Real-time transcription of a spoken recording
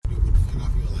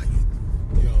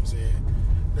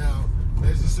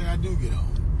I do get on.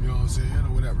 You know what I'm saying?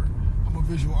 Or whatever. I'm a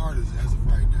visual artist as of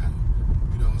right now.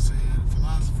 You know what I'm saying?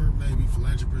 Philosopher, maybe.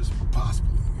 Philanthropist,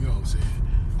 possibly. You know what I'm saying?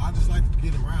 I just like to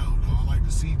get around. I like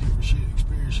to see different shit,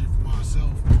 experience shit for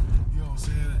myself. You know what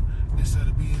I'm saying? Instead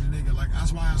of being a nigga, like,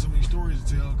 that's why I have so many stories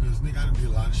to tell, because nigga, I done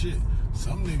did a lot of shit.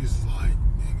 Some niggas is like,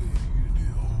 nigga, you done did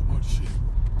a whole bunch of shit.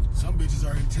 Some bitches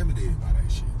are intimidated by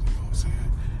that shit. You know what I'm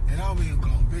saying? And I don't even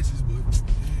call them bitches, but,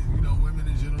 you know, women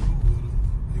in general,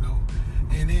 you know.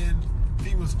 And then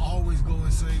females always go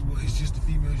and say, well, it's just the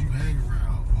females you hang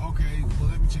around. Okay, well,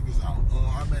 let me check this out.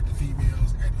 I met the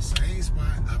females at the same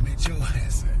spot I met your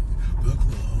ass at. The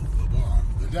club, the bar,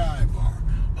 the dive bar,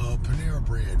 Panera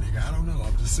Bread, nigga. I don't know.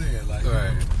 I'm just saying, like,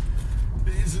 right.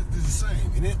 You know, it's the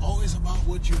same. And it's always about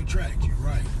what you attract, you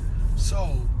right.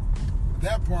 So,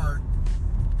 that part,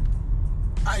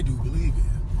 I do believe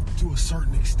in, to a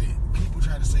certain extent. People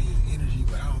try to say it's energy,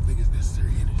 but I don't think it's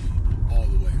necessarily energy all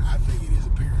the way. I think it is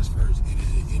appearance first, it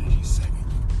is energy second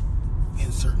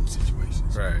in certain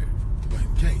situations. Right. But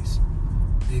in case,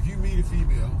 if you meet a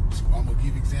female, so I'm going to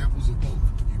give examples of both.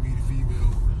 You meet a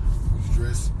female who's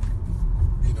dressed,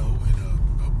 you know, in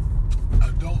a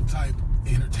adult type,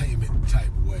 entertainment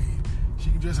type way. She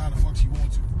can dress how the fuck she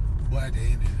wants to. But at the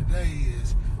end of the day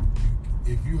is,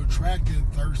 if you're attracting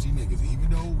thirsty niggas, even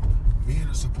though men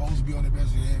are supposed to be on their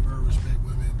best behavior, respect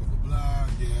women, blah, blah, blah,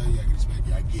 yeah, I can respect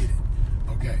you, I get it.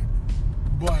 Okay.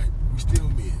 But we still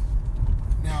men.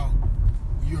 Now,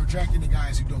 you're attracting the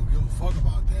guys who don't give a fuck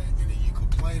about that, and then you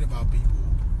complain about people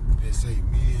that say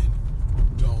men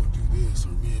don't do this or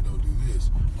men don't do this.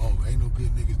 Oh, ain't no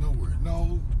good niggas nowhere.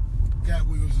 No, Cat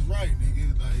Williams is right,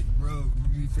 nigga. Like, bro,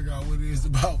 you need to figure out what it is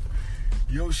about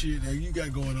your shit that you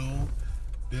got going on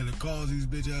that'll cause these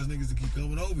bitch ass niggas to keep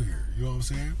coming over here. You know what I'm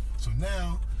saying? So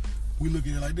now we look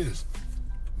at it like this.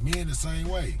 Men the same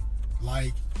way.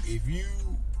 Like, if you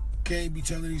can't be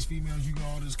telling these females you got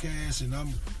all this cash and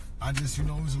I just, you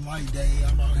know, it's a light day,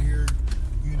 I'm out here,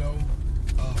 you know,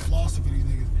 flossing for these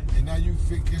niggas, and now you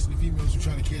catching the females who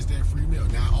trying to catch that free meal.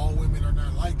 Now, all women are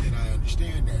not like that, I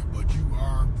understand that, but you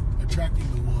are attracting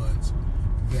the ones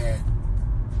that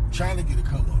trying to get a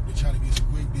come up, they're trying to get some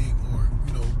quick dick, or,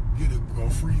 you know, get a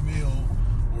free meal,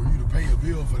 or you to pay a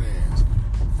bill for their ass,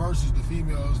 versus the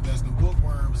females that's the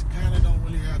bookworms, kind of don't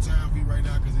really have time for you right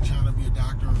now because they're trying to be a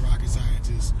doctor, a rocket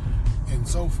scientist, and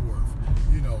so forth,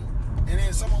 you know. And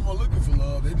then some of them are looking for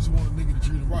love. They just want a nigga to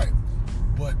treat them right.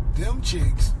 But them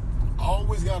chicks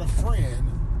always got a friend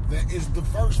that is the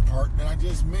first part that I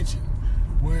just mentioned,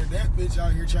 where that bitch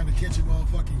out here trying to catch a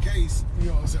motherfucking case, you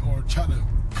know what I'm saying, or trying to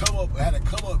come up, had a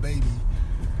come up baby.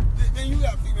 Then you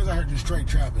got females out here just straight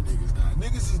trapping niggas now.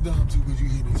 Niggas is dumb too because you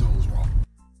hit these hoes wrong.